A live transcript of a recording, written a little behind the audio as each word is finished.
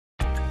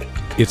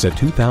It's a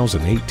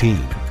 2018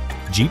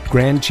 Jeep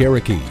Grand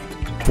Cherokee.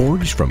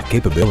 Forged from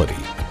capability,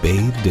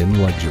 bathed in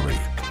luxury,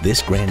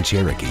 this Grand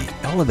Cherokee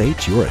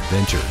elevates your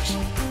adventures.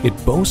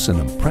 It boasts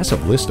an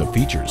impressive list of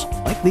features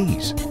like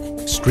these: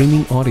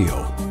 streaming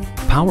audio,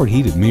 power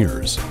heated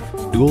mirrors,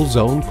 dual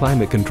zone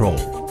climate control,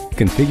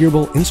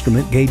 configurable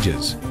instrument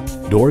gauges,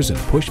 doors and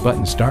push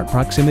button start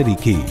proximity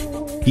key,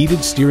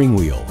 heated steering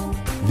wheel,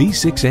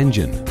 V6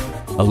 engine,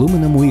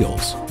 aluminum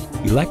wheels,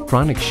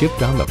 electronic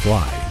shift on the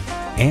fly,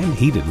 and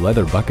heated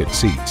leather bucket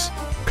seats.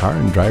 Car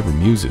and Driver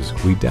muses,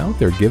 we doubt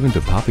they're given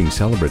to popping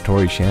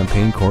celebratory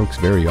champagne corks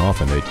very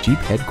often at Jeep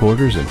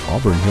headquarters in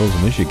Auburn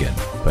Hills, Michigan.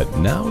 But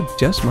now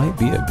just might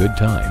be a good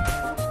time.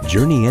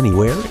 Journey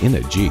anywhere in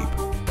a Jeep.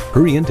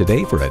 Hurry in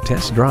today for a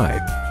test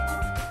drive.